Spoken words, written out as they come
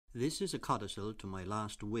This is a codicil to my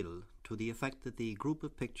last will, to the effect that the group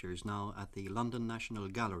of pictures now at the London National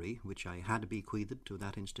Gallery, which I had bequeathed to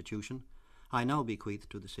that institution, I now bequeath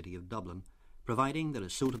to the city of Dublin, providing that a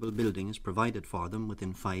suitable building is provided for them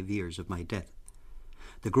within 5 years of my death.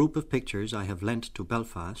 The group of pictures I have lent to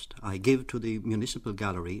Belfast I give to the Municipal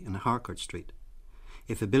Gallery in Harcourt Street.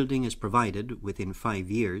 If a building is provided within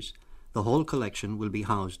 5 years, the whole collection will be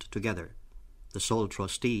housed together. The sole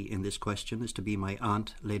trustee in this question is to be my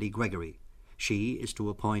aunt, Lady Gregory. She is to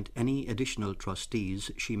appoint any additional trustees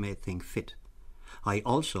she may think fit. I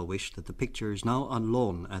also wish that the pictures now on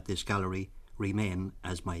loan at this gallery remain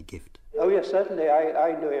as my gift. Oh yes, certainly.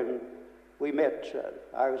 I knew him. We met,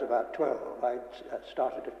 I was about 12. I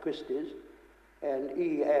started at Christie's, and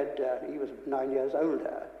he was 9 years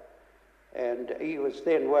older. And he was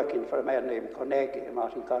then working for a man named Carnegie,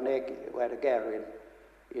 Martin Carnegie, who had a gallery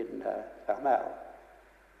in Armagh.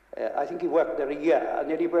 I think he worked there a year, and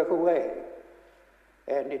then he broke away.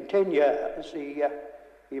 And in 10 years,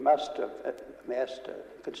 he must have amassed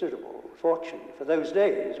a considerable fortune. For those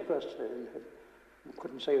days, of course, you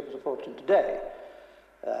couldn't say it was a fortune today,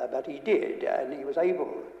 but he did, and he was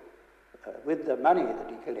able, with the money that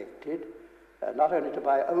he collected, not only to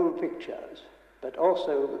buy old pictures, but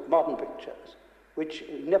also modern pictures,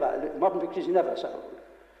 modern pictures he never sold.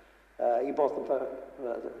 He bought them for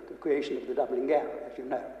the creation of the Dublin Gallery, as you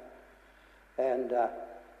know. And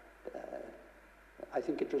I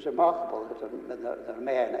think it was remarkable that a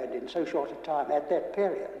man had, in so short a time, at that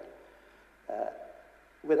period,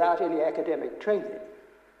 without any academic training,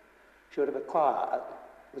 should have acquired,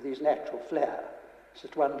 with his natural flair,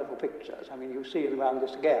 such wonderful pictures. I mean, you see them around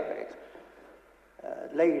this gallery.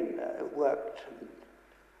 Lane worked and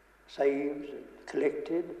saved and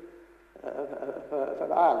collected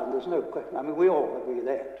for Ireland. There's no question. I mean, we all agree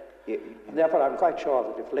that. Yeah. And therefore, I'm quite sure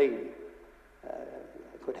that if Lane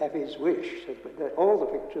could have his wish, that all the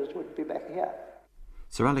pictures would be back here.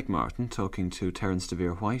 Sir Alec Martin talking to Terence de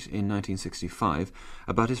Vere White in 1965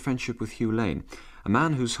 about his friendship with Hugh Lane, a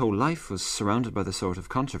man whose whole life was surrounded by the sort of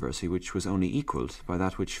controversy which was only equalled by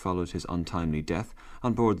that which followed his untimely death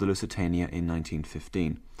on board the Lusitania in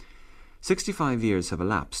 1915. 65 years have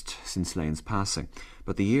elapsed since Lane's passing,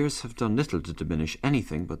 but the years have done little to diminish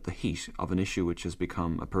anything but the heat of an issue which has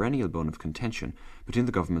become a perennial bone of contention between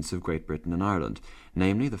the governments of Great Britain and Ireland,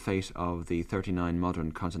 namely the fate of the 39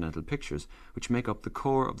 modern continental pictures which make up the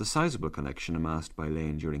core of the sizable collection amassed by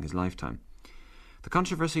Lane during his lifetime. The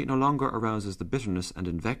controversy no longer arouses the bitterness and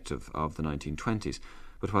invective of the 1920s,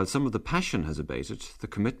 but while some of the passion has abated, the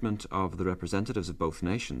commitment of the representatives of both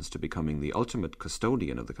nations to becoming the ultimate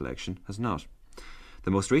custodian of the collection has not.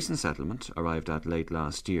 The most recent settlement, arrived at late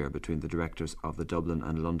last year between the directors of the Dublin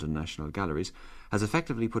and London National Galleries, has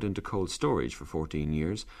effectively put into cold storage for 14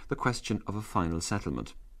 years the question of a final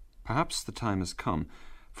settlement. Perhaps the time has come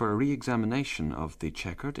for a re-examination of the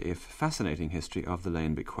checkered, if fascinating, history of the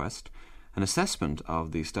Lane bequest, an assessment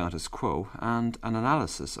of the status quo, and an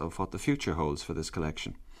analysis of what the future holds for this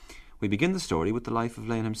collection. We begin the story with the life of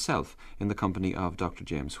Lane himself in the company of Dr.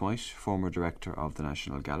 James White, former director of the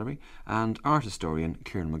National Gallery, and art historian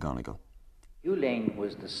Kieran McGonigal. Hugh Lane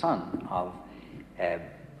was the son of a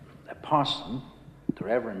parson, the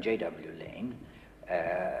Reverend J.W. Lane,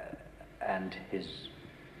 and his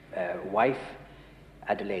wife,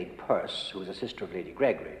 Adelaide Pearse, who was a sister of Lady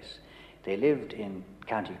Gregory's. They lived in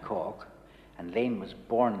County Cork, and Lane was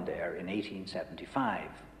born there in 1875.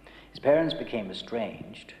 His parents became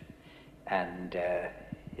estranged, and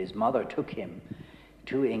his mother took him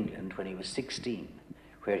to England when he was 16,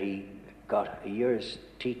 where he got a year's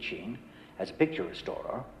teaching as a picture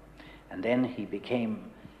restorer, and then he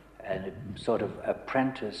became a sort of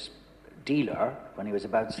apprentice dealer when he was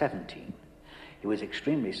about 17. He was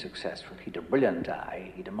extremely successful. He had a brilliant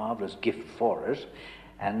eye, he had a marvellous gift for it,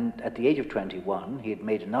 and at the age of 21, he had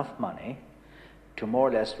made enough money to more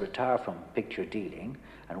or less retire from picture dealing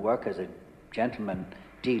and work as a gentleman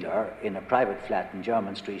dealer in a private flat in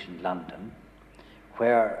Jermyn Street in London,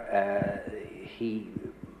 where he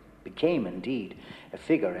became indeed a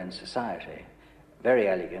figure in society, very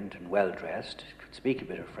elegant and well-dressed, could speak a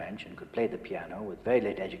bit of French and could play the piano with very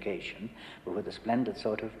late education, but with a splendid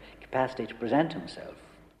sort of capacity to present himself.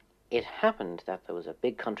 It happened that there was a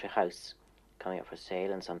big country house coming up for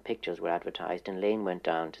sale and some pictures were advertised, and Lane went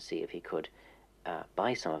down to see if he could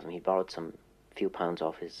buy some of them. He borrowed some few pounds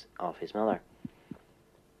off his mother.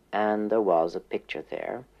 And there was a picture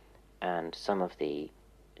there, and some of the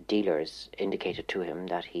dealers indicated to him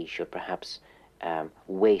that he should perhaps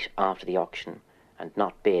wait after the auction and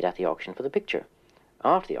not bid at the auction for the picture.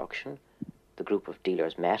 After the auction, the group of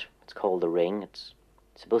dealers met. It's called The Ring. It's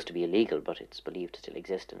supposed to be illegal, but it's believed to still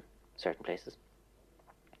exist in certain places.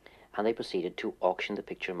 And they proceeded to auction the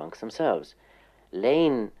picture amongst themselves.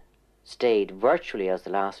 Lane stayed virtually as the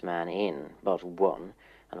last man in, but won,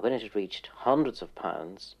 and when it had reached hundreds of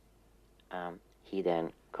pounds, he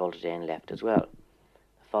then called it a day and left as well.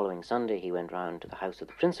 The following Sunday he went round to the house of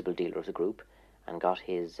the principal dealer of the group and got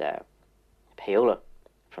his payola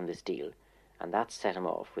from this deal, and that set him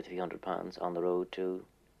off with a few £100 on the road to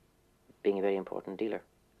being a very important dealer.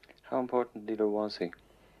 How important a dealer was he?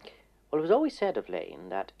 Well, it was always said of Lane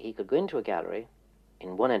that he could go into a gallery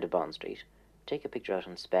in one end of Bond Street, take a picture out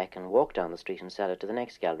on spec and walk down the street and sell it to the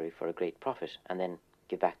next gallery for a great profit, and then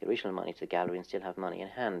give back the original money to the gallery and still have money in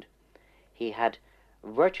hand. He had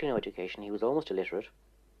virtually no education. He was almost illiterate.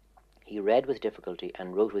 He read with difficulty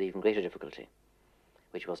and wrote with even greater difficulty,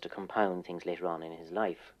 which was to compound things later on in his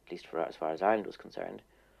life, at least as far as Ireland was concerned.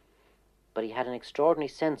 But he had an extraordinary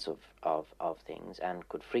sense of things and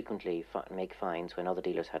could frequently make finds when other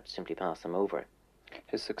dealers had simply passed them over.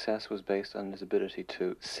 His success was based on his ability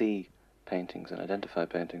to see paintings and identify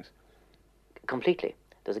paintings. Completely.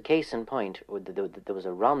 There's a case in point where there was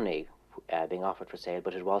a Romney being offered for sale,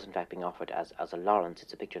 but it was in fact being offered as a Lawrence.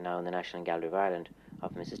 It's a picture now in the National Gallery of Ireland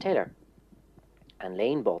of Mrs. Taylor. And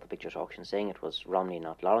Lane bought the picture at auction, saying it was Romney,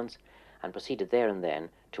 not Lawrence, and proceeded there and then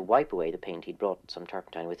to wipe away the paint. He'd brought some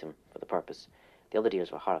turpentine with him for the purpose. The other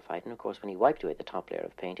dealers were horrified, and of course when he wiped away the top layer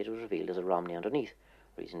of paint, it was revealed as a Romney underneath,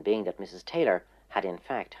 reason being that Mrs. Taylor had in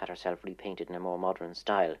fact had herself repainted in a more modern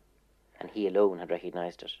style, and he alone had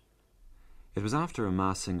recognised it. It was after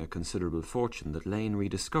amassing a considerable fortune that Lane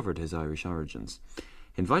rediscovered his Irish origins.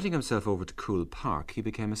 Inviting himself over to Coole Park, he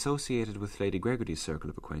became associated with Lady Gregory's circle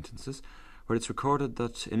of acquaintances, where it's recorded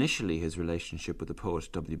that initially his relationship with the poet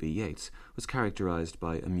W.B. Yeats was characterised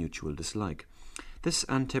by a mutual dislike. This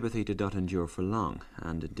antipathy did not endure for long,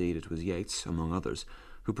 and indeed it was Yeats, among others,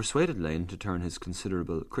 who persuaded Lane to turn his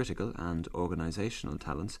considerable critical and organisational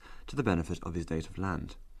talents to the benefit of his native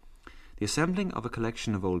land. The assembling of a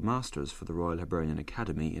collection of old masters for the Royal Hibernian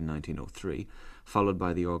Academy in 1903, followed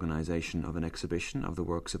by the organisation of an exhibition of the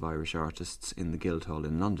works of Irish artists in the Guildhall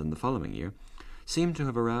in London the following year, seemed to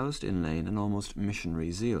have aroused in Lane an almost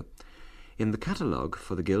missionary zeal. In the catalogue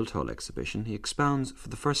for the Guildhall exhibition, he expounds for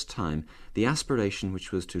the first time the aspiration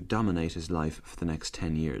which was to dominate his life for the next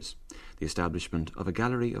 10 years, the establishment of a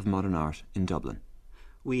gallery of modern art in Dublin.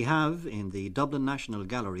 We have in the Dublin National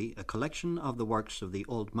Gallery a collection of the works of the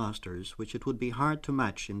old masters which it would be hard to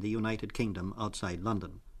match in the United Kingdom outside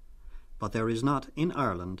London. But there is not in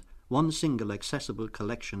Ireland one single accessible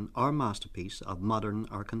collection or masterpiece of modern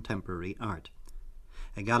or contemporary art.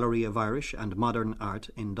 A gallery of Irish and modern art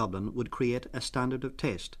in Dublin would create a standard of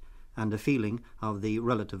taste and a feeling of the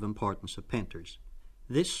relative importance of painters.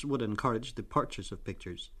 This would encourage the purchase of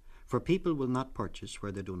pictures, for people will not purchase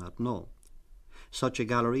where they do not know. Such a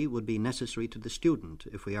gallery would be necessary to the student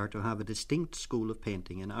if we are to have a distinct school of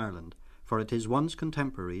painting in Ireland, for it is one's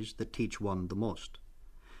contemporaries that teach one the most.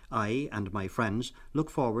 I and my friends look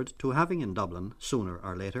forward to having in Dublin, sooner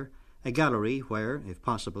or later, a gallery where, if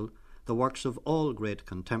possible, the works of all great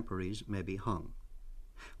contemporaries may be hung.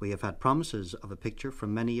 We have had promises of a picture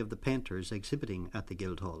from many of the painters exhibiting at the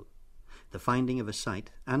Guildhall. The finding of a site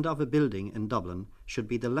and of a building in Dublin should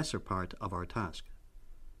be the lesser part of our task.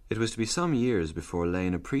 It was to be some years before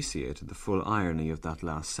Lane appreciated the full irony of that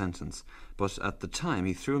last sentence, but at the time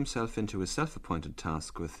he threw himself into his self-appointed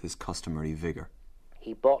task with his customary vigour.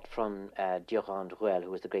 He bought from Durand Ruel,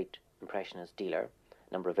 who was the great Impressionist dealer,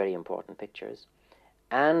 a number of very important pictures.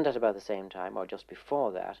 And at about the same time, or just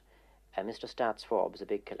before that, Mr. Stats Forbes,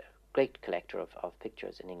 a great collector of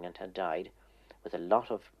pictures in England, had died with a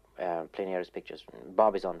lot of plein air pictures,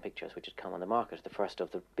 Barbizon pictures, which had come on the market, the first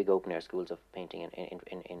of the big open-air schools of painting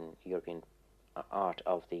in European art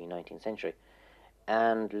of the 19th century.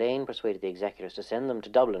 And Lane persuaded the executors to send them to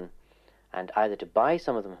Dublin and either to buy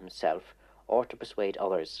some of them himself or to persuade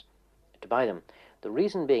others to buy them. The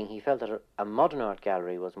reason being he felt that a modern art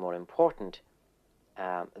gallery was more important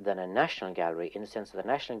than a national gallery, in the sense that the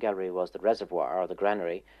National Gallery was the reservoir or the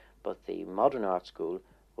granary, but the modern art school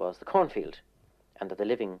was the cornfield, and that the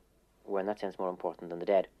living were in that sense more important than the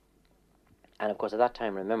dead. And of course at that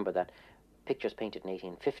time, remember that pictures painted in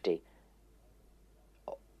 1850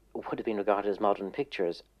 would have been regarded as modern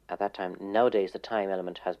pictures at that time. Nowadays the time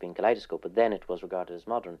element has been kaleidoscope, but then it was regarded as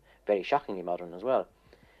modern, very shockingly modern as well.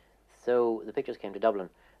 So the pictures came to Dublin.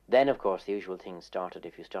 Then of course the usual things started.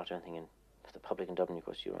 If you start anything in the public in Dublin, of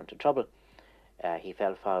course you run into trouble. He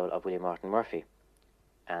fell foul of William Martin Murphy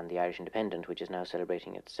and the Irish Independent, which is now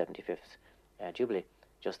celebrating its 75th Jubilee,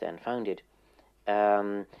 just then founded,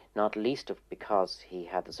 not least because he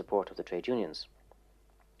had the support of the trade unions.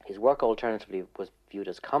 His work alternatively was viewed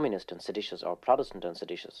as communist and seditious, or Protestant and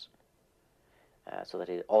seditious, so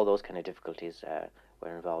that all those kind of difficulties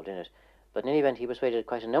were involved in it. But in any event, he persuaded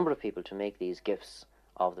quite a number of people to make these gifts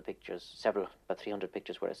of the pictures. About 300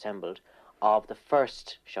 pictures were assembled of the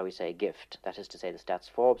first, shall we say, gift, that is to say the Stats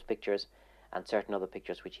Forbes pictures and certain other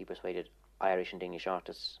pictures which he persuaded Irish and English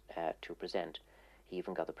artists to present. He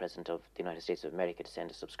even got the President of the United States of America to send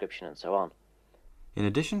a subscription and so on. In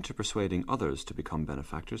addition to persuading others to become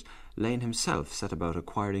benefactors, Lane himself set about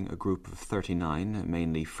acquiring a group of 39,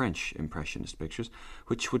 mainly French Impressionist pictures,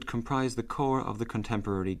 which would comprise the core of the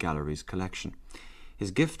Contemporary Gallery's collection. His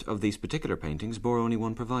gift of these particular paintings bore only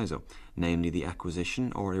one proviso, namely the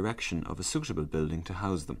acquisition or erection of a suitable building to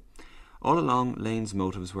house them. All along, Lane's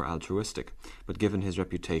motives were altruistic, but given his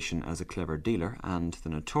reputation as a clever dealer and the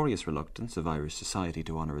notorious reluctance of Irish society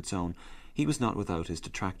to honour its own, he was not without his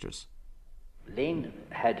detractors. Lane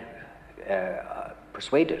had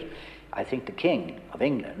persuaded, I think, the King of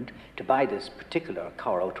England to buy this particular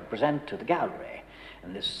Corot to present to the gallery.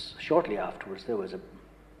 And this, shortly afterwards, there was a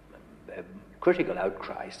critical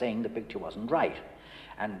outcry saying the picture wasn't right.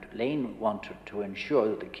 And Lane wanted to ensure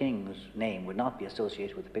that the King's name would not be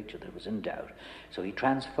associated with the picture that was in doubt. So he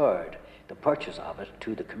transferred the purchase of it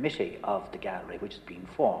to the committee of the gallery, which had been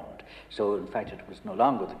formed. So, in fact, it was no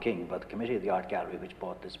longer the King, but the committee of the art gallery which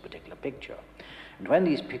bought this particular picture. And when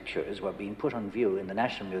these pictures were being put on view in the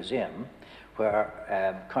National Museum,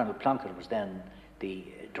 where Colonel Plunkett was then the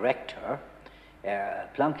director,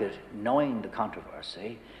 Plunkett, knowing the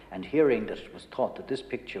controversy and hearing that it was thought that this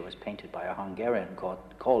picture was painted by a Hungarian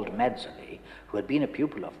called Medzeli, who had been a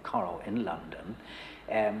pupil of Corot in London,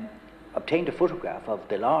 obtained a photograph of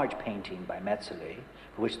the large painting by Medzeli,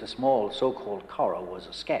 for which the small so-called Corot was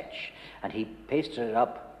a sketch, and he pasted it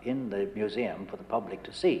up in the museum for the public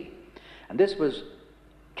to see. And this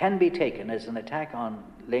can be taken as an attack on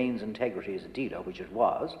Lane's integrity as a dealer, which it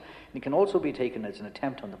was. And it can also be taken as an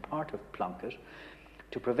attempt on the part of Plunkett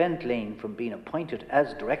to prevent Lane from being appointed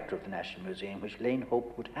as director of the National Museum, which Lane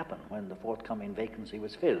hoped would happen when the forthcoming vacancy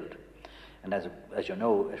was filled. And as you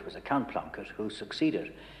know, it was Count Plunkett who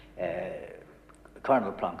succeeded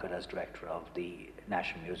Colonel Plunkett as director of the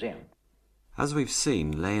National Museum. As we've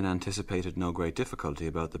seen, Lane anticipated no great difficulty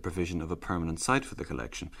about the provision of a permanent site for the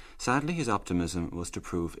collection. Sadly, his optimism was to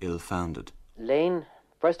prove ill-founded. Lane,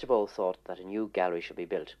 first of all, thought that a new gallery should be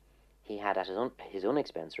built. He had, at his own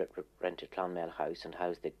expense, rented Clonmel House and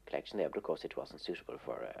housed the collection there, but of course it wasn't suitable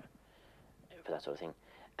for that sort of thing.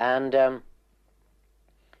 And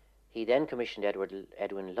he then commissioned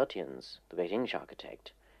Edwin Lutyens, the great English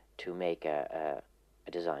architect, to make a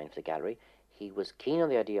design for the gallery. He was keen on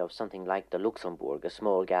the idea of something like the Luxembourg, a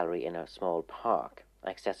small gallery in a small park,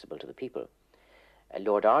 accessible to the people.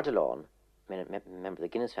 Lord Ardilaun, a member of the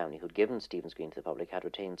Guinness family who'd given Stephen's Green to the public, had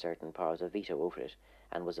retained certain powers of veto over it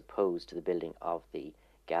and was opposed to the building of the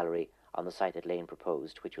gallery on the site that Lane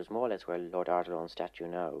proposed, which was more or less where Lord Ardilaun's statue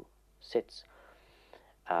now sits,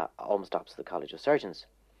 almost opposite the College of Surgeons.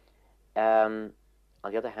 On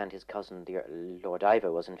the other hand, his cousin, Lord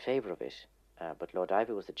Iveagh, was in favour of it, but Lord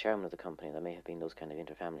Iveagh was the chairman of the company, and there may have been those kind of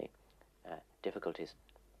inter-family difficulties,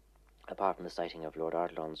 apart from the sighting of Lord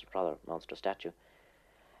Ardilaun's rather monstrous statue.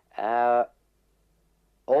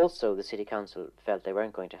 Also, the City Council felt they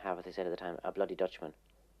weren't going to have, as they said at the time, a bloody Dutchman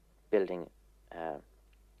building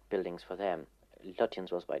buildings for them.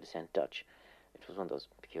 Lutyens was by descent Dutch. It was one of those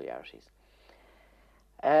peculiarities.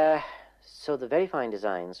 So the very fine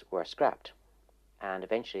designs were scrapped, and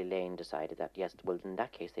eventually Lane decided that, yes, well, in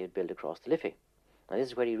that case they would build across the Liffey. Now this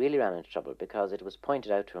is where he really ran into trouble, because it was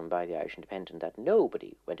pointed out to him by the Irish Independent that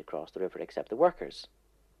nobody went across the river except the workers.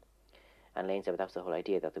 And Lane said, well, that was the whole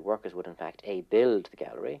idea, that the workers would in fact A, build the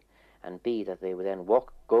gallery, and B, that they would then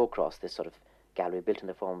go across this sort of gallery built in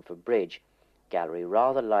the form of a bridge gallery,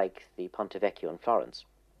 rather like the Ponte Vecchio in Florence,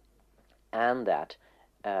 and that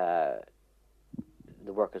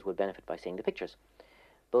the workers would benefit by seeing the pictures.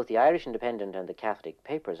 Both the Irish Independent and the Catholic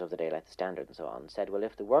papers of the day, like the Standard and so on, said, well,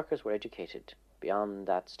 if the workers were educated beyond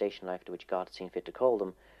that station life to which God had seen fit to call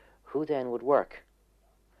them, who then would work?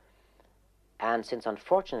 And since,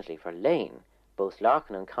 unfortunately for Lane, both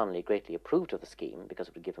Larkin and Connolly greatly approved of the scheme because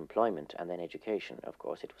it would give employment and then education, of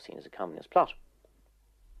course it was seen as a communist plot.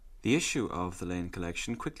 The issue of the Lane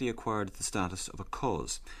collection quickly acquired the status of a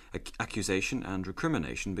cause. Accusation and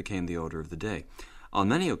recrimination became the order of the day. On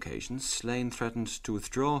many occasions, Lane threatened to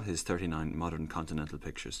withdraw his 39 modern continental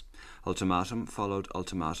pictures. Ultimatum followed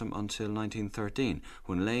ultimatum until 1913,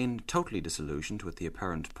 when Lane, totally disillusioned with the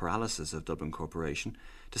apparent paralysis of Dublin Corporation,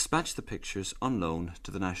 dispatched the pictures on loan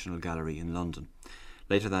to the National Gallery in London.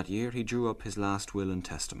 Later that year, he drew up his last will and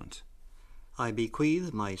testament. I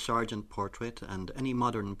bequeath my Sargent portrait and any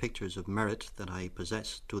modern pictures of merit that I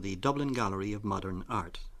possess to the Dublin Gallery of Modern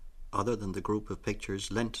Art, other than the group of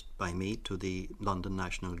pictures lent by me to the London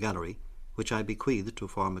National Gallery, which I bequeath to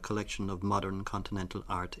form a collection of modern continental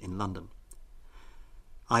art in London.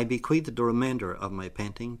 I bequeath the remainder of my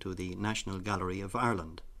painting to the National Gallery of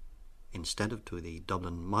Ireland, instead of to the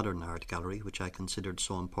Dublin Modern Art Gallery, which I considered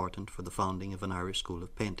so important for the founding of an Irish school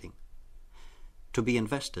of painting, to be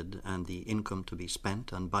invested and the income to be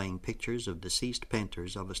spent on buying pictures of deceased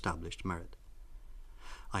painters of established merit.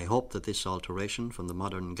 I hope that this alteration from the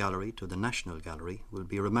Modern Gallery to the National Gallery will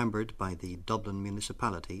be remembered by the Dublin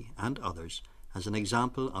municipality and others as an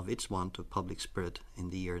example of its want of public spirit in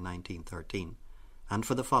the year 1913, and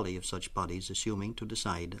for the folly of such bodies assuming to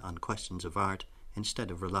decide on questions of art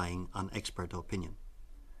instead of relying on expert opinion.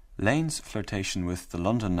 Lane's flirtation with the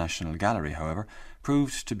London National Gallery, however,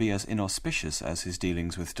 proved to be as inauspicious as his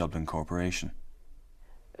dealings with Dublin Corporation.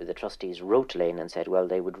 The trustees wrote to Lane and said, well,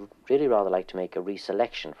 they would really rather like to make a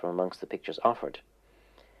reselection from amongst the pictures offered.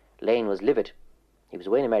 Lane was livid. He was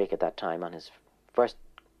away in America at that time on his first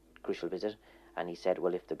crucial visit, and he said,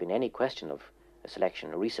 well, if there'd been any question of a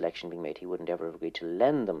reselection being made, he wouldn't ever have agreed to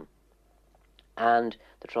lend them. And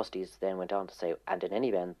the trustees then went on to say, and in any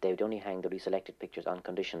event, they would only hang the reselected pictures on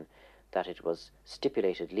condition that it was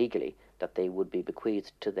stipulated legally that they would be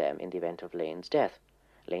bequeathed to them in the event of Lane's death.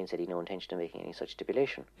 Lane said he had no intention of making any such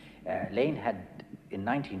stipulation. Lane had, in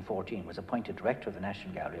 1914, was appointed director of the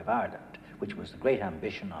National Gallery of Ireland, which was the great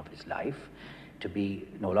ambition of his life, to be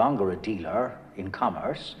no longer a dealer in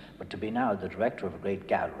commerce, but to be now the director of a great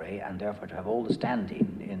gallery, and therefore to have all the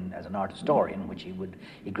standing as an art historian, which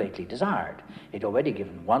he greatly desired. He'd already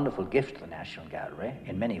given wonderful gift to the National Gallery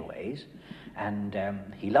in many ways, and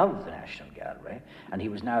he loved the National Gallery, and he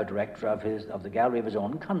was now director of the gallery of his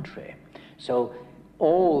own country. So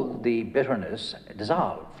all the bitterness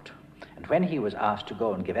dissolved. And when he was asked to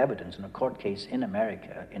go and give evidence in a court case in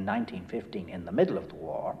America in 1915, in the middle of the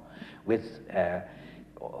war, with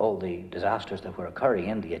all the disasters that were occurring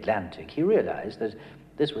in the Atlantic, he realized that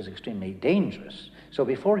this was extremely dangerous. So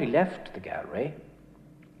before he left the gallery,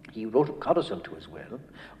 he wrote a codicil to his will,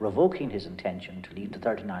 revoking his intention to leave the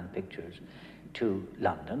 39 pictures to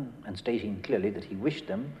London and stating clearly that he wished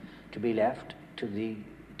them to be left to the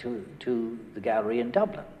gallery in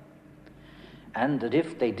Dublin. And that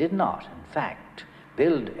if they did not, in fact,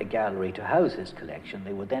 build a gallery to house his collection,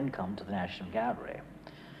 they would then come to the National Gallery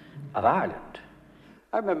of Ireland.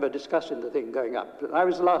 I remember discussing the thing going up. I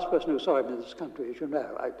was the last person who saw him in this country, as you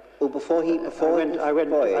know. I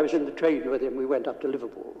was in the train with him. We went up to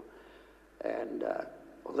Liverpool. And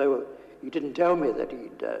although he didn't tell me that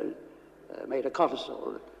he'd made a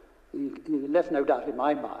codicil, he left no doubt in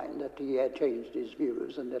my mind that he had changed his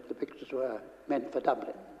views and that the pictures were meant for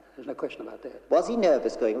Dublin. There's no question about that. Was he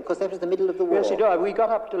nervous going? Because that was the middle of the war. Yes, he did. We got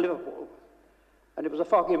up to Liverpool, and it was a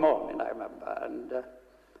foggy morning, I remember, and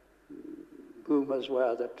rumours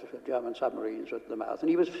were that German submarines were at the mouth, and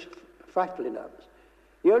he was frightfully nervous.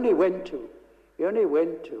 He only went to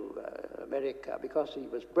America because he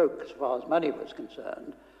was broke as far as money was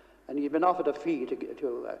concerned, and he'd been offered a fee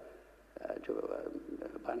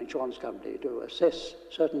by an insurance company to assess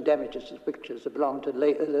certain damages to pictures that belonged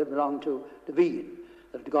to Devine,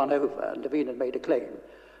 that had gone over, and Devine had made a claim.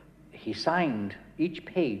 He signed each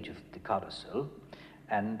page of the codicil,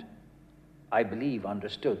 and I believe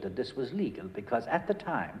understood that this was legal, because at the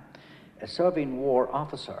time, a serving war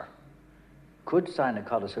officer could sign a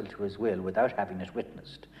codicil to his will without having it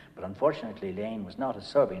witnessed. But unfortunately, Lane was not a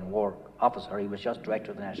serving war officer, he was just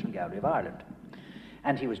director of the National Gallery of Ireland.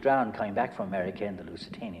 And he was drowned coming back from America in the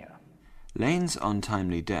Lusitania. Lane's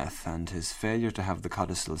untimely death and his failure to have the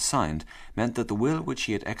codicil signed meant that the will which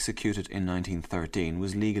he had executed in 1913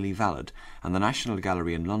 was legally valid, and the National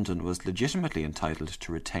Gallery in London was legitimately entitled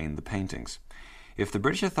to retain the paintings. If the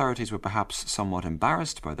British authorities were perhaps somewhat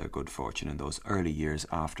embarrassed by their good fortune in those early years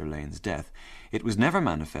after Lane's death, it was never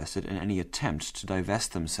manifested in any attempt to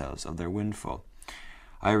divest themselves of their windfall.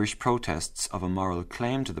 Irish protests of a moral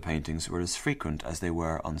claim to the paintings were as frequent as they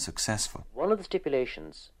were unsuccessful. One of the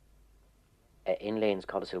stipulations in Lane's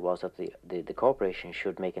codicil was that the corporation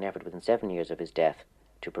should make an effort within 7 years of his death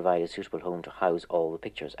to provide a suitable home to house all the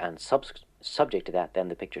pictures, and subject to that, then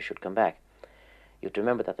the pictures should come back. You have to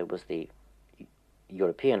remember that there was the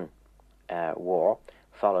European War,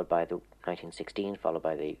 followed by the 1916, followed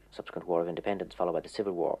by the subsequent War of Independence, followed by the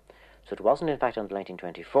Civil War. So it wasn't in fact until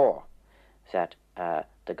 1924 that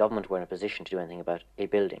the government were in a position to do anything about a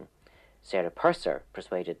building. Sarah Purser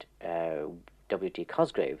persuaded W.T.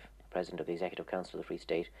 Cosgrave, President of the Executive Council of the Free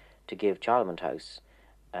State, to give Charlemont House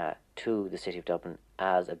to the City of Dublin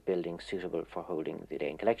as a building suitable for holding the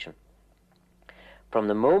Lane collection. From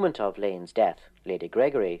the moment of Lane's death, Lady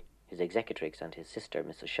Gregory, his executrix, and his sister,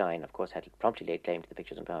 Mrs. Shine, of course, had promptly laid claim to the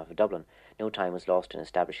pictures on behalf of Dublin. No time was lost in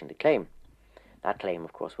establishing the claim. That claim,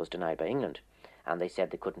 of course, was denied by England, and they said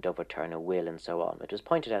they couldn't overturn a will and so on. It was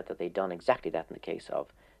pointed out that they'd done exactly that in the case of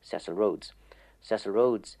Cecil Rhodes. Cecil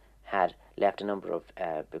Rhodes had left a number of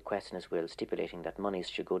bequests in his will stipulating that monies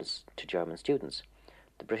should go to German students.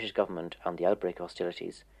 The British government, on the outbreak of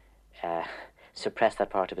hostilities, suppressed that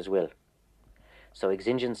part of his will. So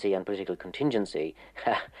exigency and political contingency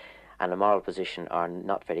and a moral position are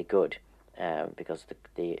not very good, because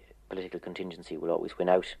the political contingency will always win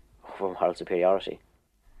out over moral superiority.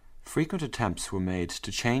 Frequent attempts were made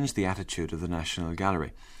to change the attitude of the National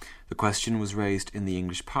Gallery. The question was raised in the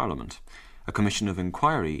English Parliament. A commission of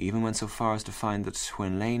inquiry even went so far as to find that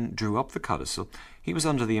when Lane drew up the codicil, he was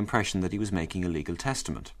under the impression that he was making a legal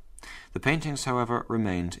testament. The paintings, however,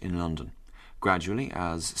 remained in London. Gradually,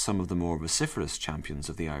 as some of the more vociferous champions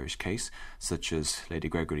of the Irish case, such as Lady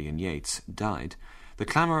Gregory and Yeats, died, the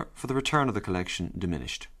clamour for the return of the collection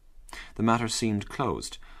diminished. The matter seemed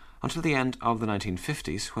closed, until the end of the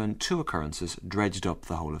 1950s, when two occurrences dredged up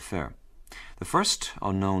the whole affair. The first,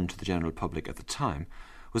 unknown to the general public at the time,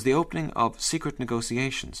 was the opening of secret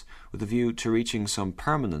negotiations with a view to reaching some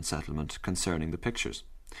permanent settlement concerning the pictures.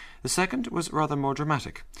 The second was rather more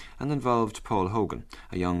dramatic and involved Paul Hogan,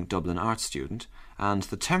 a young Dublin art student, and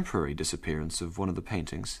the temporary disappearance of one of the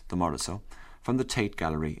paintings, the Moriso, from the Tate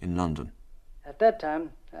Gallery in London. At that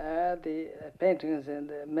time, the paintings in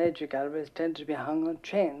the major galleries tended to be hung on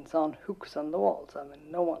chains, on hooks on the walls. I mean,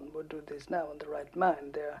 no one would do this now in the right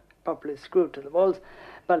mind. They are properly screwed to the walls.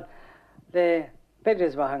 But the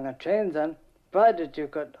paintings were hung on chains, and provided you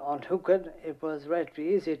could unhook it, it was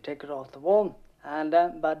relatively easy to take it off the wall. And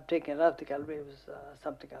but taking it out of the gallery was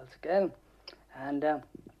something else again. And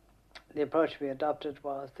the approach we adopted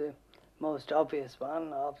was the most obvious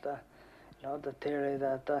one of the theory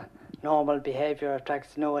that normal behaviour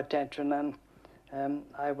attracts no attention. And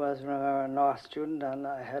I was, remember, an art student, and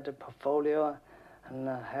I had a portfolio, and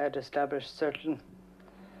I had established certain,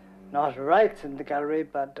 not rights in the gallery,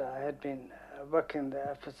 but I had been working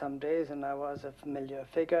there for some days, and I was a familiar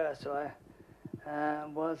figure, so I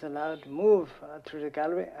was allowed to move through the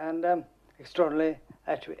gallery, and extraordinarily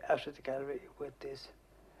actually out of the gallery with this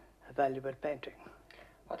valuable painting.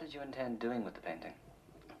 What did you intend doing with the painting?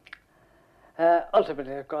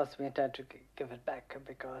 Ultimately, of course, we intend to give it back,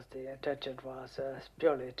 because the intention was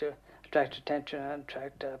purely to attract attention and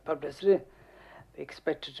attract publicity. We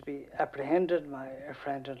expected to be apprehended, my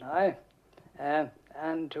friend and I,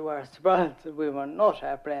 and to our surprise, we were not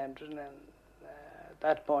apprehended, and at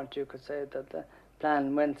that point you could say that the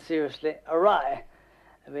plan went seriously awry.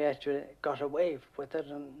 We actually got away with it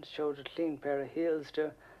and showed a clean pair of heels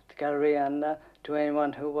to the gallery and to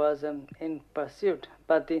anyone who was in pursuit.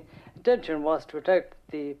 But the intention was to attract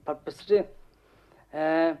the publicity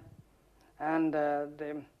and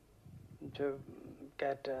to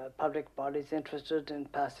get public bodies interested in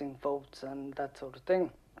passing votes and that sort of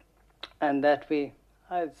thing. And that we,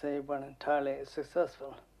 I'd say, were entirely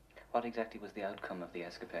successful. What exactly was the outcome of the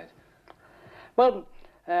escapade? Well,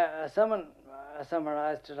 someone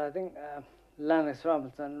summarized it. I think Lennox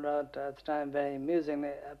Robinson wrote at the time very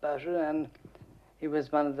amusingly about it, and he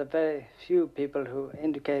was one of the very few people who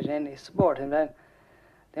indicated any support. In fact,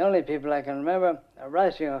 the only people I can remember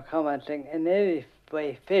writing or commenting in any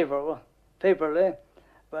way favorably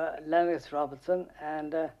were Lennox Robinson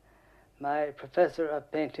and my professor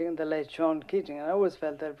of painting, the late Sean Keating. And I always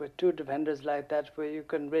felt that with two defenders like that, where you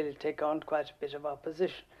couldn't really take on quite a bit of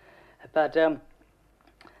opposition. But the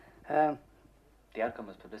outcome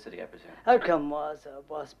was publicity, I presume. Outcome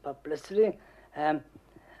was publicity.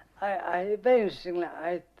 I very interestingly,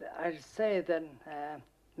 I'd say that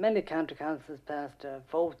many county councils passed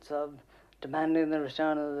votes of demanding the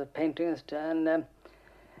return of the paintings, and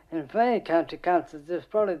in many county councils, it was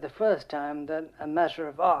probably the first time that a matter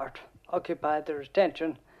of art occupied their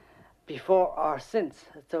attention before or since.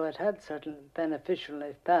 So it had certain beneficial,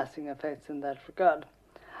 if passing, effects in that regard.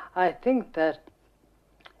 I think that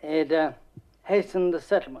it hastened the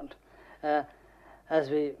settlement. As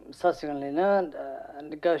we subsequently learned,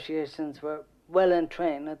 negotiations were well in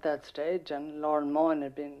train at that stage, and Lord Moyne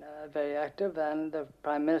had been very active, and the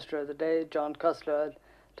Prime Minister of the day, John Costler, had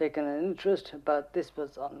taken an interest, but this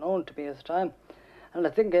was unknown to me at the time. And I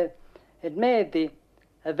think it made the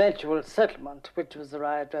eventual settlement, which was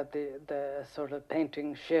arrived at the sort of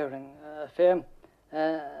painting sharing affair,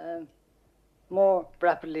 more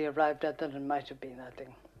rapidly arrived at than it might have been, I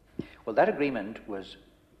think. Well, that agreement was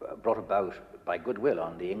brought about by goodwill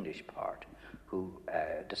on the English part, who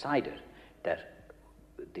decided that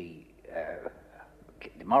the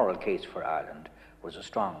moral case for Ireland was a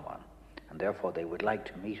strong one, and therefore they would like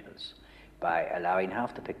to meet us by allowing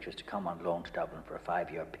half the pictures to come on loan to Dublin for a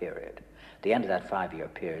 5-year period. At the end of that 5-year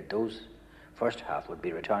period, those first half would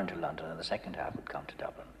be returned to London and the second half would come to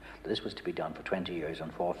Dublin. This was to be done for 20 years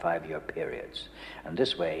on 4 5-year periods. And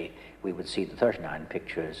this way, we would see the 39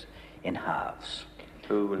 pictures in halves.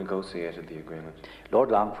 Who negotiated the agreement? Lord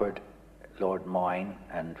Longford, Lord Moyne,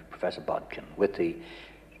 and Professor Bodkin, with the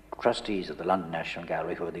trustees of the London National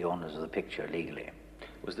Gallery, who are the owners of the picture legally.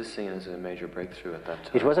 Was this seen as a major breakthrough at that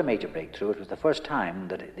time? It was a major breakthrough. It was the first time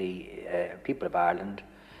that the people of Ireland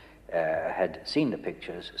had seen the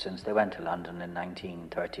pictures since they went to London in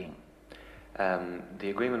 1913. The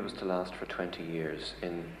agreement was to last for 20 years.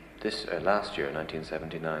 In this last year,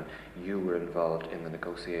 1979, you were involved in the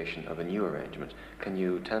negotiation of a new arrangement. Can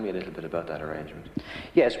you tell me a little bit about that arrangement?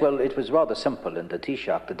 Yes, well, it was rather simple, and the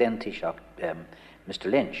then Taoiseach,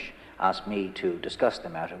 Mr. Lynch, asked me to discuss the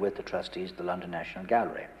matter with the trustees of the London National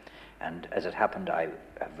Gallery. And as it happened, I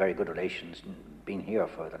have very good relations. Been here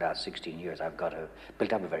for the last 16 years. I've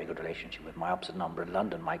built up a very good relationship with my opposite number in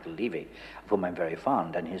London, Michael Levy, of whom I'm very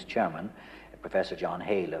fond, and his chairman, Professor John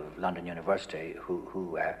Hale of London University,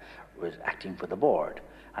 who was acting for the board.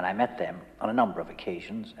 And I met them on a number of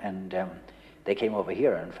occasions, and they came over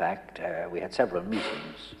here, in fact. We had several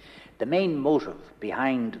meetings. The main motive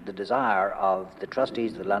behind the desire of the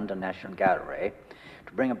trustees of the London National Gallery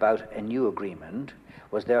to bring about a new agreement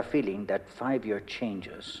was their feeling that 5-year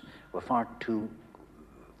changes were far too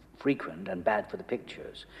frequent and bad for the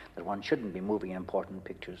pictures, that one shouldn't be moving important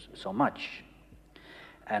pictures so much.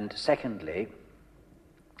 And secondly,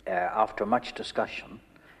 after much discussion,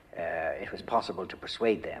 it was possible to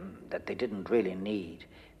persuade them that they didn't really need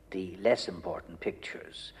the less important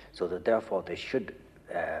pictures, so that therefore they should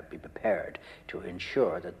be prepared to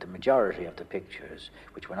ensure that the majority of the pictures,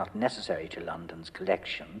 which were not necessary to London's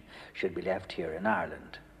collection, should be left here in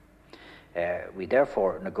Ireland. We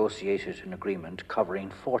therefore negotiated an agreement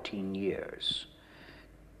covering 14 years,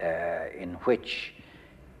 in which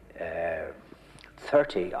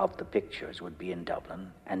 30 of the pictures would be in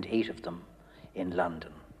Dublin and 8 of them in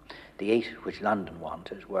London. The 8 which London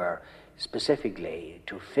wanted were specifically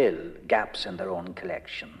to fill gaps in their own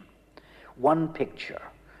collection. One picture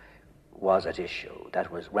was at issue,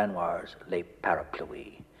 that was Renoir's Les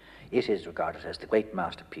Parapluies. It is regarded as the great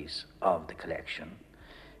masterpiece of the collection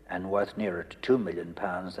and worth nearer to £2 million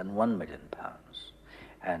than £1 million.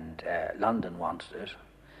 And London wanted it,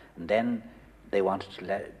 and then they wanted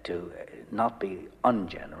to not be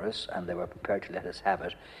ungenerous, and they were prepared to let us have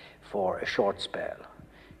it for a short spell.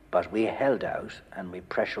 But we held out and we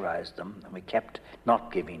pressurized them and we kept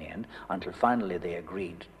not giving in until finally they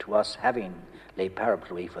agreed to us having Les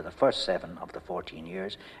Parapluies for the first 7 of the 14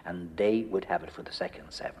 years, and they would have it for the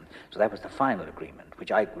second 7. So that was the final agreement,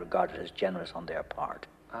 which I regarded as generous on their part.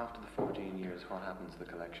 After the 14 years, what happens to the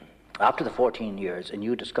collection? After the 14 years, a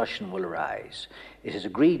new discussion will arise. It is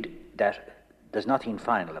agreed that there's nothing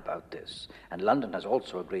final about this, and London has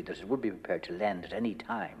also agreed that it would be prepared to lend at any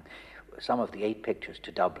time some of the 8 pictures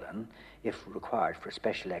to Dublin if required for a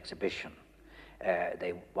special exhibition.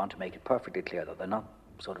 They want to make it perfectly clear that they're not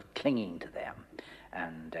sort of clinging to them,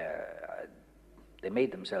 and they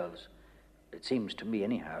made themselves, it seems to me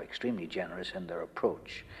anyhow, extremely generous in their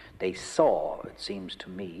approach. They saw, it seems to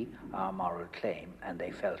me, our moral claim, and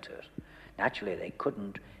they felt it. Naturally, they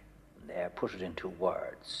couldn't put it into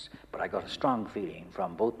words, but I got a strong feeling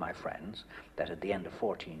from both my friends that at the end of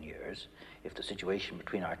 14 years, if the situation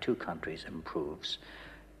between our two countries improves,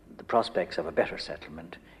 the prospects of a better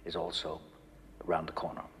settlement is also around the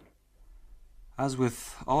corner. As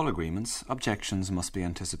with all agreements, objections must be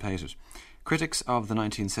anticipated. Critics of the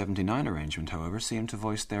 1979 arrangement, however, seem to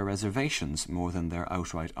voice their reservations more than their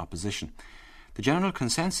outright opposition. The general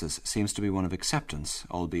consensus seems to be one of acceptance,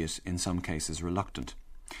 albeit in some cases reluctant.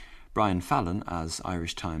 Brian Fallon, as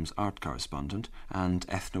Irish Times art correspondent, and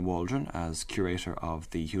Ethna Waldron, as curator of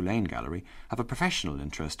the Hugh Lane Gallery, have a professional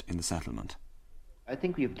interest in the settlement. I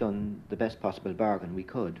think we've done the best possible bargain we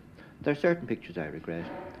could. There are certain pictures I regret.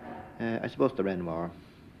 I suppose the Renoir,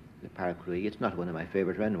 the Parapluies, it's not one of my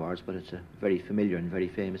favourite Renoirs, but it's a very familiar and very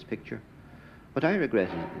famous picture. What I regret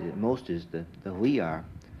most is the We Are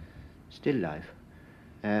still life,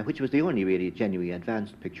 which was the only really genuinely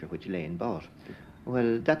advanced picture which Lane bought.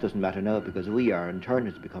 Well, that doesn't matter now because We Are in turn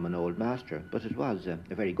has become an old master, but it was a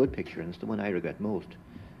very good picture and it's the one I regret most.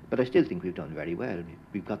 But I still think we've done very well.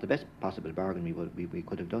 We've got the best possible bargain we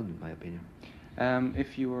could have done, in my opinion.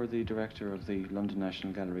 If you were the director of the London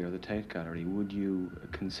National Gallery or the Tate Gallery, would you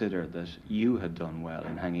consider that you had done well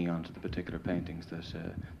in hanging on to the particular paintings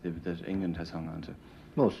that England has hung on to?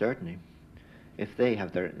 Most certainly. If they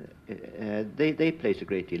have their... they place a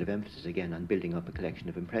great deal of emphasis again on building up a collection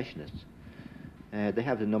of Impressionists. They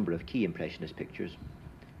have a number of key Impressionist pictures.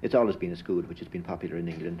 It's always been a school which has been popular in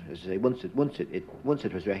England. As I say, once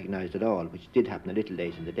it was recognised at all, which did happen a little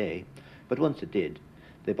late in the day, but once it did,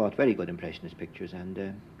 they bought very good Impressionist pictures,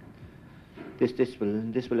 and this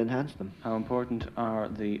will enhance them. How important are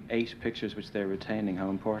the 8 pictures which they're retaining? How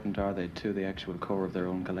important are they to the actual core of their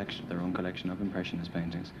own collection of Impressionist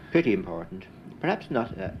paintings? Pretty important. Perhaps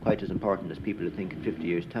not quite as important as people would think in 50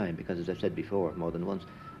 years' time, because, as I've said before more than once,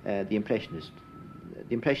 the Impressionists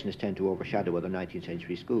tend to overshadow other 19th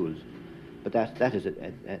century schools. But that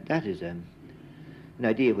is an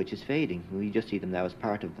idea which is fading. We just see them now as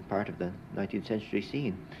part of the 19th century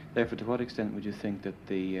scene. Therefore, to what extent would you think that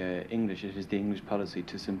it is the English policy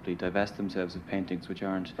to simply divest themselves of paintings which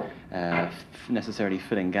aren't necessarily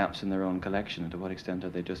filling gaps in their own collection, and to what extent are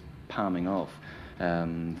they just palming off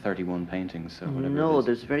 31 paintings or whatever? No,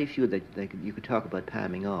 there's very few that you could talk about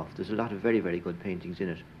palming off. There's a lot of very, very good paintings in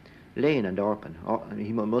it. Lane and Orpen,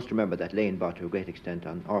 you must remember that Lane bought to a great extent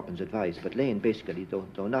on Orpen's advice, but Lane basically,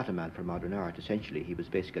 though not a man for modern art, essentially he was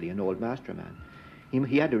basically an old master man.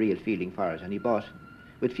 He had a real feeling for it, and he bought,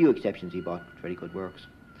 with few exceptions, he bought very good works.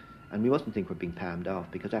 And we mustn't think we're being palmed off,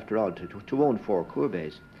 because after all, to own 4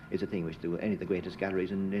 Courbets is a thing which any of the greatest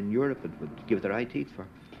galleries in Europe would give their eye teeth for.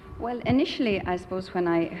 Well, initially, I suppose, when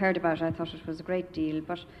I heard about it, I thought it was a great deal,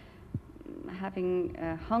 but having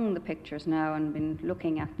hung the pictures now and been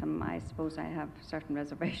looking at them, I suppose I have certain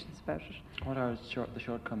reservations about it. What are the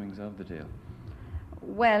shortcomings of the deal?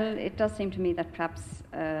 Well, it does seem to me that perhaps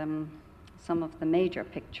some of the major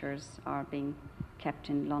pictures are being kept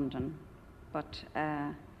in London, but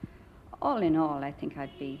all in all, I think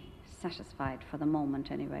I'd be satisfied for the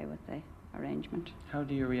moment anyway with the arrangement. How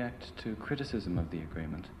do you react to criticism of the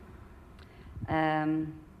agreement?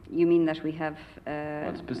 You mean that we have...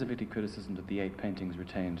 well, specifically criticism that the 8 paintings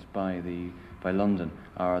retained by London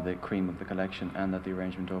are the cream of the collection, and that the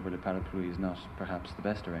arrangement over Le Parapluie is not perhaps the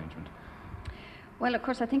best arrangement. Well, of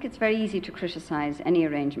course, I think it's very easy to criticise any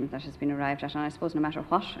arrangement that has been arrived at, and I suppose no matter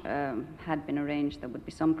what had been arranged, there would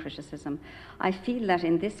be some criticism. I feel that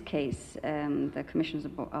in this case, the Commissioners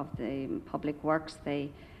of the Public Works,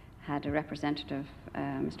 they had a representative,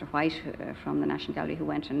 Mr. White, from the National Gallery, who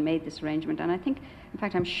went and made this arrangement. And I think, in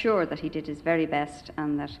fact, I'm sure that he did his very best,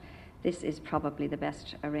 and that this is probably the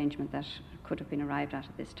best arrangement that could have been arrived at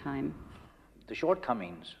this time. The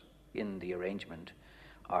shortcomings in the arrangement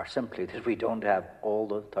are simply that we don't have all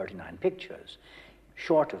the 39 pictures.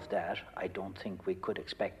 Short of that, I don't think we could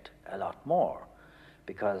expect a lot more,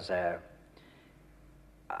 because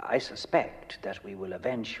I suspect that we will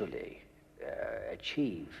eventually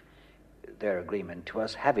achieve their agreement to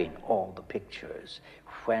us having all the pictures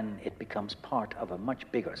when it becomes part of a much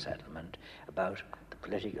bigger settlement about the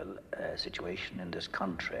political situation in this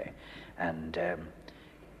country. And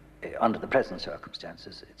under the present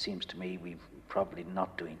circumstances, it seems to me we're probably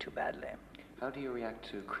not doing too badly. How do you react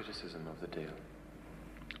to criticism of the deal?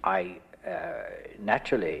 I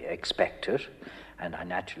naturally expect it, and I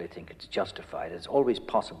naturally think it's justified. It's always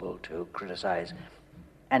possible to criticize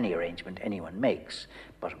any arrangement anyone makes,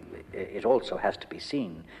 but it also has to be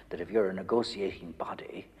seen that if you're a negotiating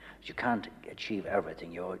body, you can't achieve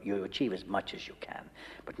everything. You achieve as much as you can.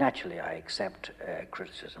 But naturally, I accept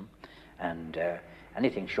criticism, and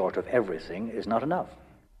anything short of everything is not enough.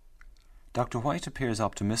 Dr. White appears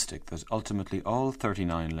optimistic that ultimately all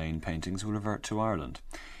 39 Lane paintings will revert to Ireland.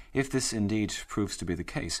 If this indeed proves to be the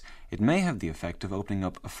case, it may have the effect of opening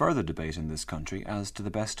up a further debate in this country as to the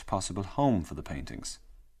best possible home for the paintings.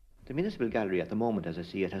 The Municipal Gallery at the moment, as I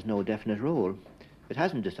see it, has no definite role. It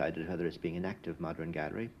hasn't decided whether it's being an active modern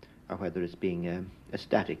gallery or whether it's being a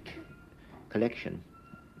static collection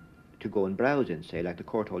to go and browse in, say, like the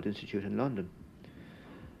Courtauld Institute in London.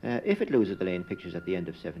 If it loses the Lane pictures at the end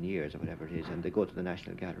of 7 years or whatever it is, and they go to the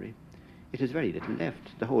National Gallery, it has very little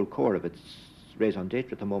left. The whole core of its raison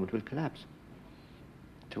d'etre at the moment will collapse.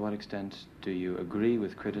 To what extent do you agree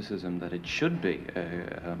with criticism that it should be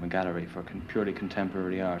a gallery for purely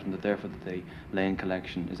contemporary art, and that therefore the Lane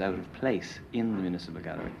collection is out of place in the Municipal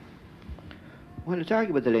Gallery? Well, it's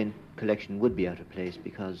arguable the Lane collection would be out of place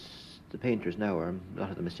because the painters now are, a lot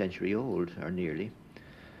of them, a century old, or nearly.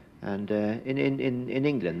 And in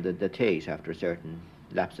England, the Tate, after a certain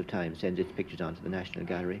lapse of time, sends its pictures on to the National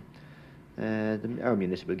Gallery. Our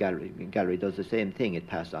municipal gallery does the same thing. It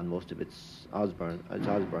passed on most of its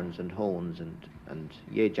Osborns and Hones and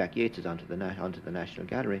Jack Yeats's onto the National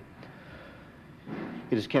Gallery.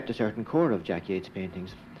 It has kept a certain core of Jack Yeats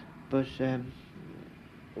paintings, but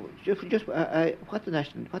what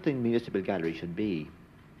the municipal gallery should be.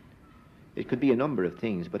 It could be a number of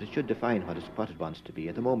things, but it should define what it wants to be.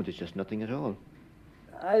 At the moment, it's just nothing at all.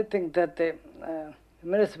 I think that the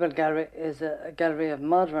municipal gallery is a gallery of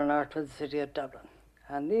modern art for the city of Dublin.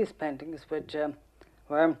 And these paintings, which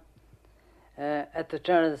were at the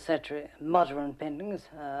turn of the century modern paintings,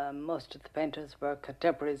 most of the painters were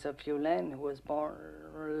contemporaries of Hugh Lane, who was born,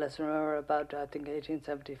 let's remember, about, I think,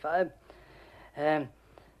 1875.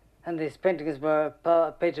 And these paintings were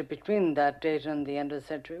painted between that date and the end of the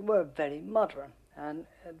century, were very modern. And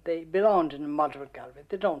they belonged in a modern gallery.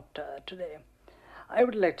 They don't today. I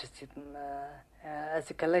would like to see them as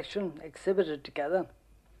a collection exhibited together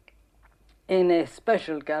in a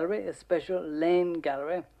special gallery, a special Lane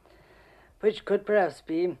gallery, which could perhaps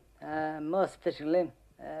be, most fittingly,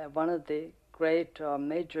 one of the great or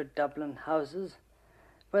major Dublin houses,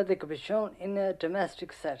 where they could be shown in a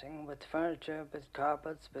domestic setting with furniture, with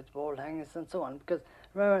carpets, with wall hangings and so on. Because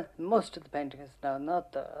remember, most of the paintings now,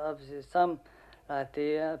 not obviously some, like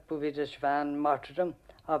the Bouvier de Chavannes, Martyrdom,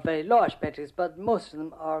 are very large paintings, but most of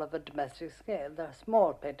them are of a domestic scale. They're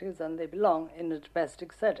small paintings and they belong in a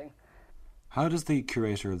domestic setting. How does the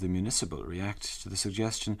curator of the municipal react to the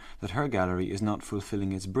suggestion that her gallery is not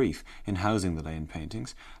fulfilling its brief in housing the Lane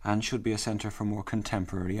paintings and should be a centre for more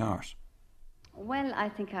contemporary art? Well, I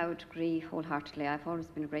think I would agree wholeheartedly. I've always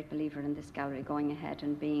been a great believer in this gallery going ahead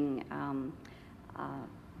and being a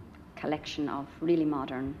collection of really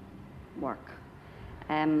modern work.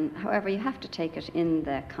 However, you have to take it in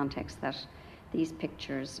the context that these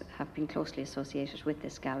pictures have been closely associated with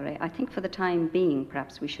this gallery. I think for the time being,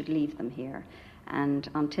 perhaps we should leave them here. And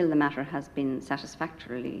until the matter has been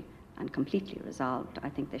satisfactorily and completely resolved, I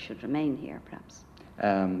think they should remain here, perhaps.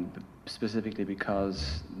 Specifically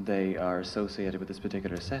because they are associated with this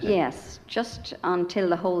particular setting? Yes, just until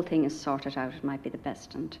the whole thing is sorted out, it might be the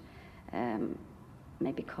best, and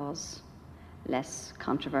maybe cause less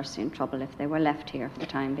controversy and trouble if they were left here for the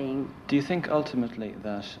time being. Do you think ultimately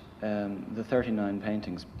that the 39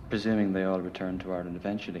 paintings, presuming they all return to Ireland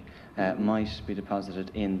eventually, might be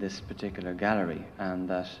deposited in this particular gallery, and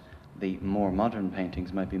that the more modern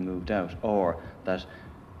paintings might be moved out, or that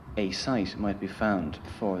a site might be found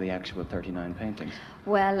for the actual 39 paintings?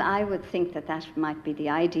 Well, I would think that that might be the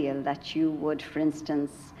ideal, that you would, for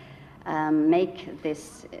instance, make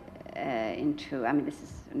this into, I mean, this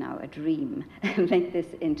is now a dream, make this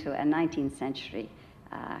into a 19th century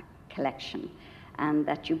collection, and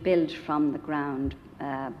that you build from the ground,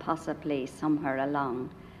 possibly somewhere along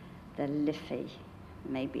the Liffey,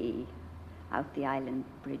 maybe out the Island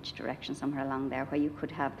Bridge direction, somewhere along there, where you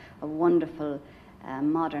could have a wonderful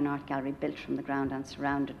modern art gallery built from the ground and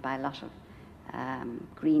surrounded by a lot of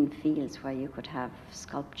green fields where you could have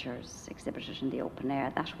sculptures exhibited in the open air.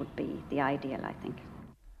 That would be the ideal, I think.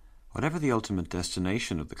 Whatever the ultimate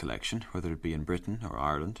destination of the collection, whether it be in Britain or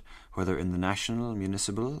Ireland, whether in the national,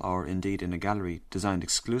 municipal, or indeed in a gallery designed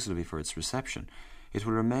exclusively for its reception, it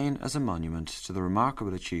will remain as a monument to the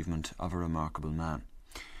remarkable achievement of a remarkable man.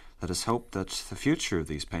 Let us hope that the future of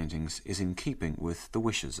these paintings is in keeping with the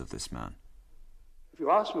wishes of this man. If you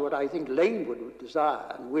ask me what I think Lane would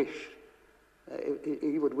desire and wish,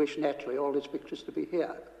 he would wish naturally all his pictures to be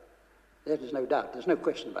here. That is no doubt. There's no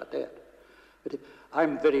question about that. But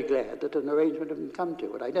I'm very glad that an arrangement has been come to.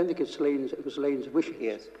 But I don't think it was Lane's wishes.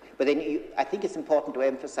 Yes. But then I think it's important to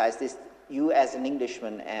emphasize this. You as an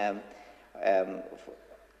Englishman,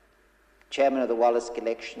 chairman of the Wallace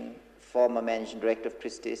Collection, former managing director of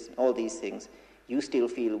Christie's, all these things, you still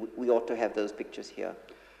feel we ought to have those pictures here?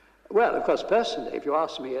 Well, of course, personally, if you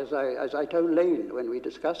ask me, as I told Lane when we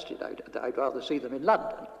discussed it, I'd rather see them in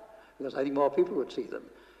London, because I think more people would see them.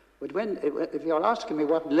 But if you're asking me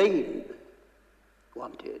what Lane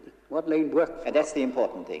wanted, what Lane worked for... And that's the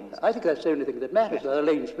important thing. I think that's the only thing that matters, are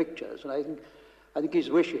Lane's pictures, and I think his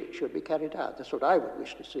wishes should be carried out. That's what I would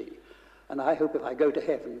wish to see. And I hope if I go to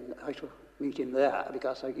heaven, I shall meet him there,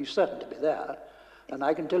 because he's certain to be there, and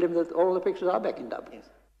I can tell him that all the pictures are back in Dublin. Yes.